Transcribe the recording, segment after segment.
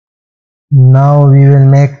Now we will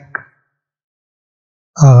make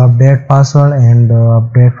update password and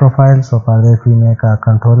update profile. So for that we make a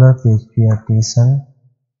controller php artisan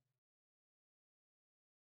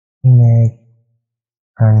make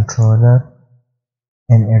controller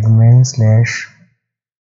and admin slash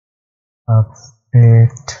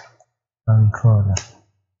update controller.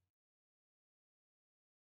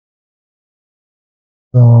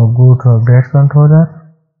 So go to update controller.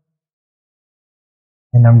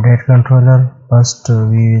 In update controller, first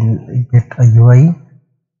we will get a UI.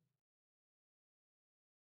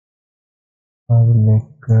 I will make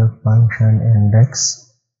a function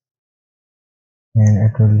index and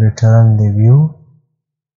it will return the view.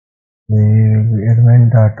 The will be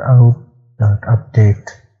admin.out.update.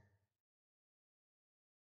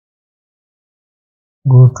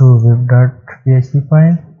 Go to web.php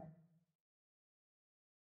file.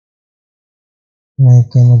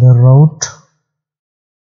 Make another route.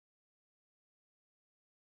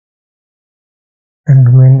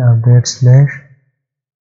 Admin update slash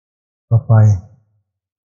profile.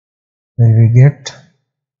 Will we get?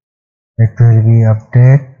 It will be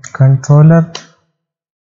update controller.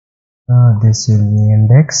 This will be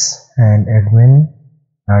index and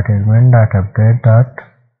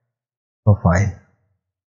admin.update.profile.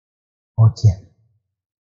 Okay.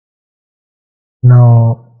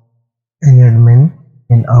 Now in admin,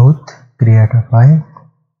 in out, create a file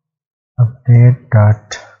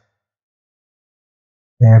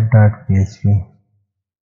update.web.php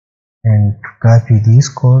and copy this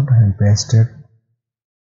code and paste it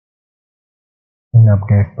in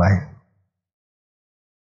update file.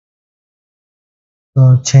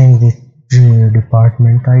 So change the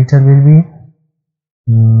department title will be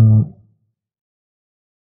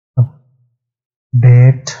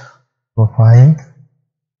update profile.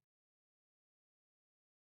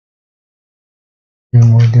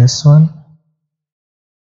 Remove this one.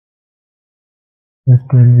 It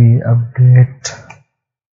will be update.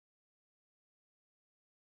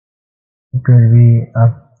 It will be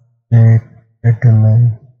update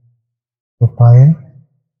admin profile.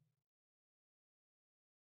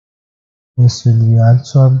 This will be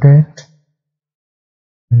also update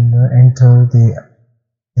and enter the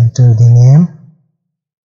name.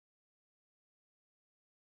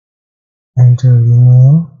 Enter the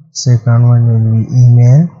name. Second one will be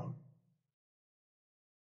email.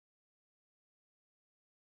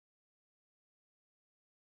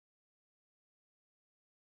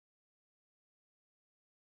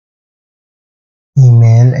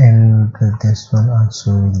 Email and this one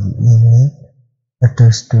also will be email. The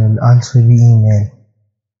text will also be email.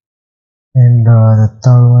 And the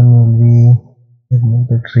third one will be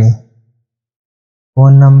administrator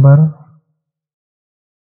phone number.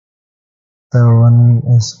 Third one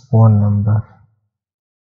is phone number.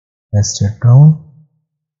 Paste it down.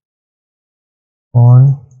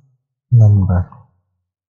 Phone number,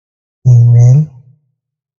 email,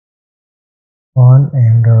 phone,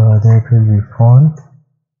 and that will be font.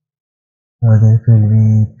 That will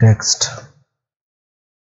be text.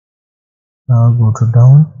 Now go to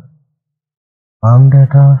down. Farm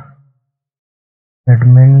data.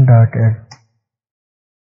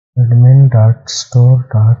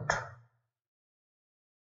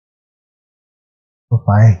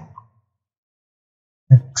 Admin.store.profile.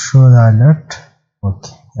 It shows the alert.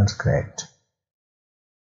 Okay, that's great.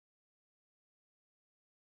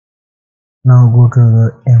 Now go to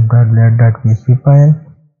the m.blade.php file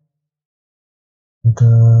and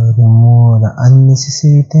remove the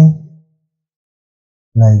unnecessary thing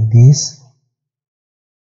like this.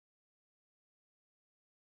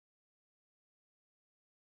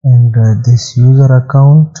 And this user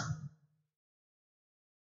account.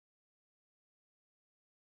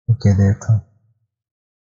 Okay, that's one.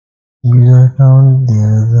 User account,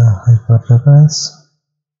 there is a hyperreference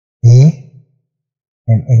A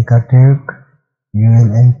and anchor tag. You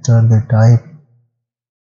will enter the type.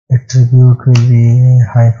 Attribute will be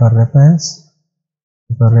hyperreference.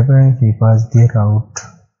 Hyperreference we pass the route.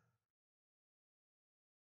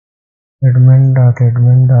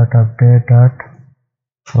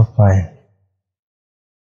 Admin.update.profile.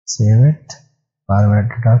 Save it. Format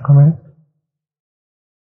the document.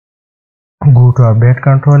 Go to update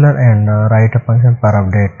controller and write a function for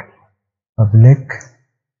update. Public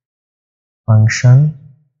function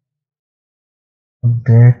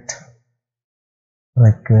update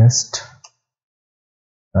request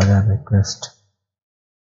request.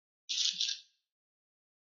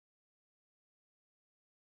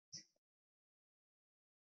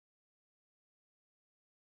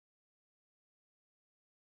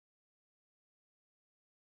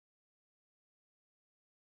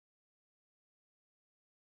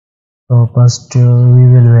 So first we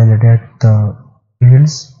will validate the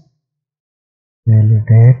fields.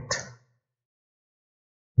 Validate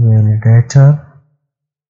validator,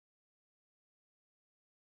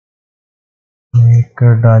 make a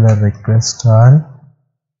 $request all,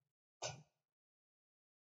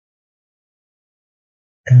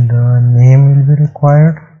 and the name will be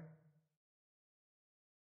required,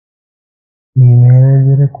 email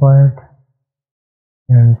will be required,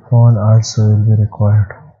 and phone also will be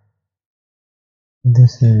required.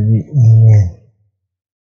 This will be email.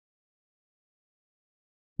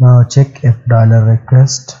 Now check if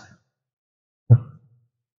 $request,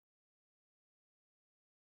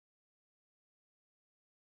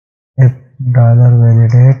 if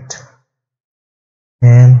 $validate,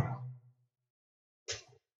 then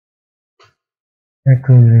it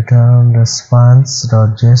will return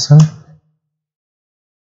response.json.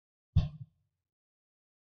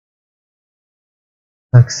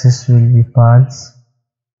 Success will be false,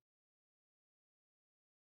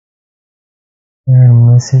 and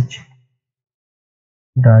message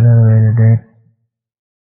 $validate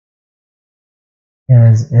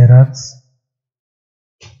as errors,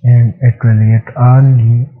 and it will get all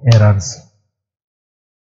the errors.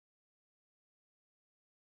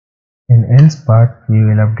 In else part, we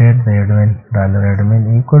will update the admin,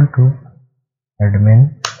 $admin equal to admin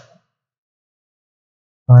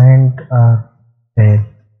find or fail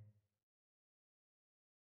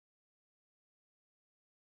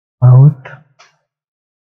out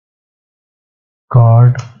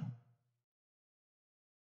card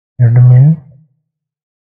admin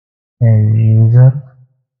as user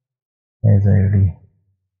as ID.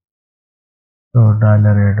 So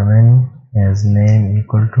 $admin as name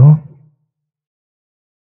equal to,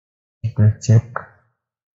 check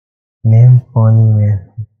name phone email,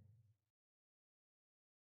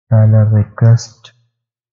 $request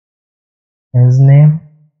as name,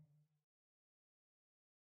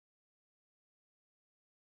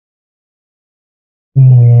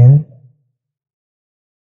 email,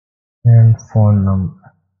 and phone number.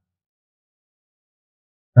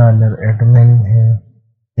 $admin here,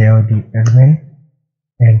 save the admin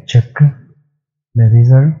and check the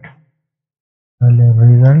result.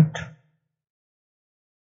 Result,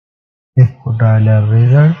 if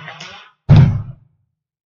 $result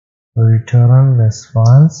return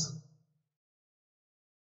response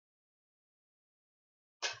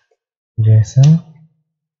JSON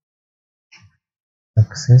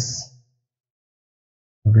success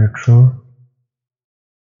be true,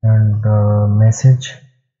 and message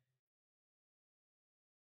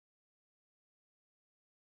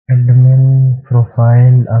admin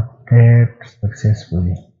profile update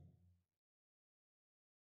successfully.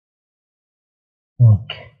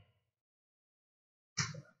 Okay,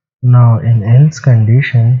 now in else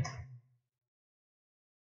condition,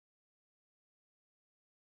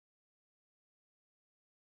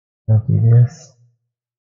 copy this,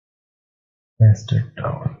 paste it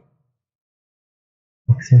down.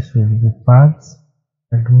 Success will be false,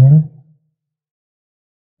 admin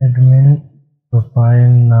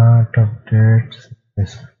profile not update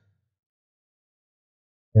successful.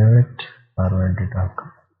 Save it, forward it up.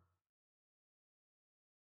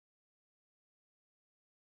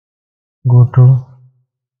 Go to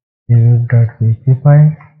review.php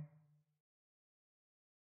file,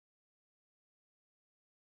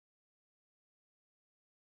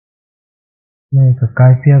 make a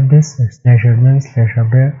copy of this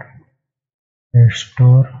 /admin/update,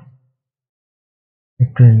 restore,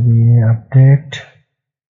 it will be update,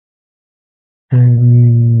 it will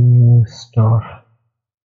be store,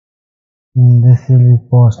 and this will be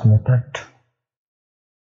post method.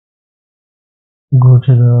 Go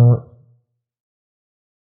to the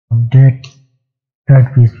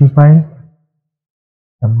update.php file,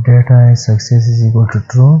 update success is equal to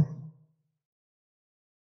true,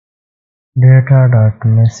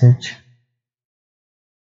 data.message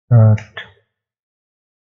dot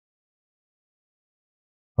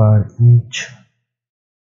for each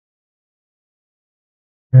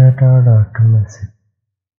data.message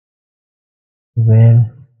whale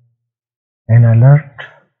and alert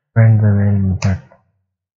when the whale method,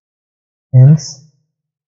 else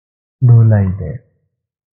do like that.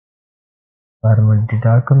 Format the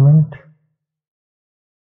document,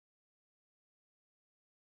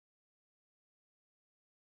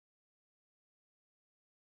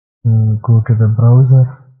 go to the browser,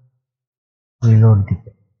 reload the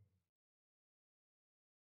page.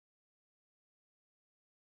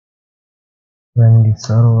 Run the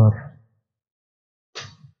server,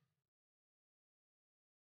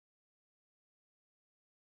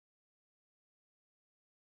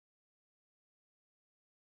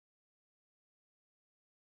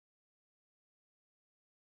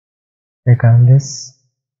 Click on this.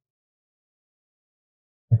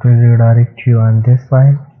 It will redirect you on this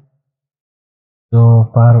file.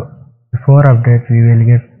 So before update we will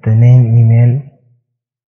get the name, email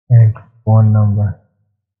and phone number.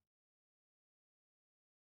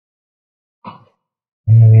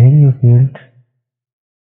 In the value field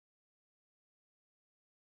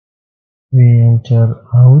we enter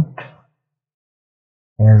out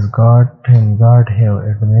as got and got have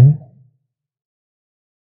admin,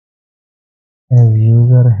 as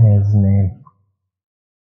user has name.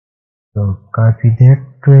 So copy that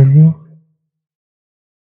value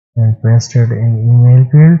and paste it in email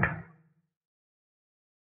field,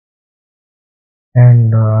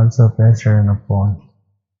 and also paste it in a phone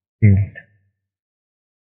field.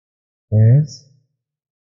 Yes,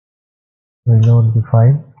 reload the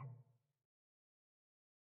file.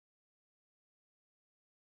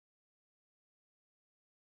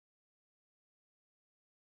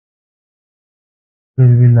 Will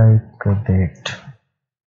be like that.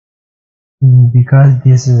 Because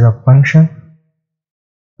this is a function,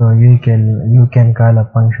 so you can call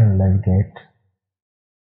a function like that.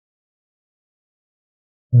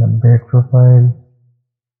 Update profile.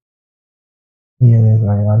 Here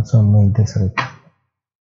I also made this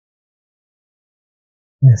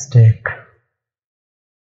mistake.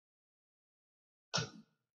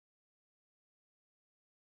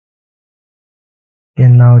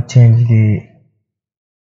 Can now change the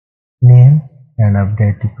name and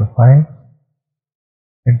update the profile.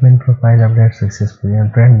 Admin profile update successfully,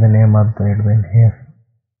 and print the name of the admin here.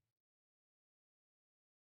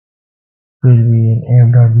 It will be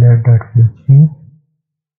in app.blade.php.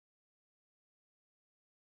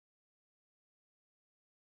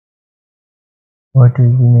 What is the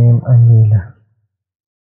name? Anila.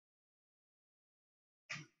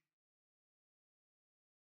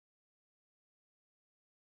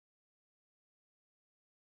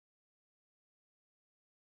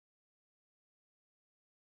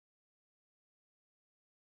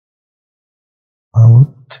 Out.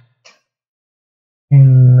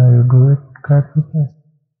 And now you do it, copy paste.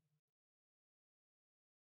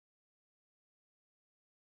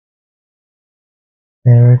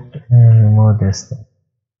 Save it and remove this thing.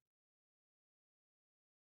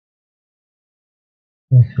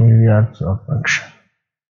 This will be also a function.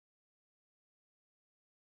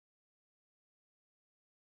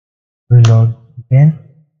 Reload again.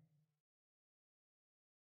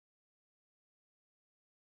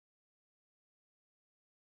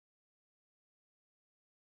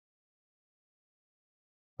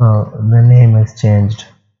 So the name is changed.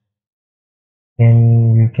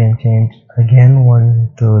 And you can change again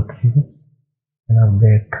 1, 2, 3 and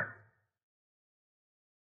update.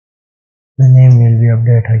 The name will be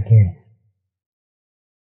updated again.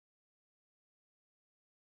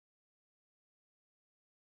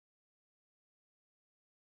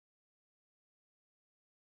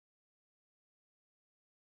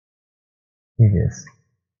 Yes.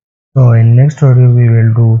 So in next tutorial we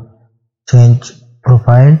will do change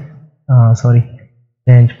profile,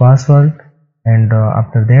 change password, and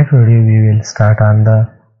after that video we will start on the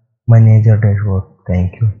manager dashboard.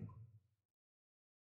 Thank you.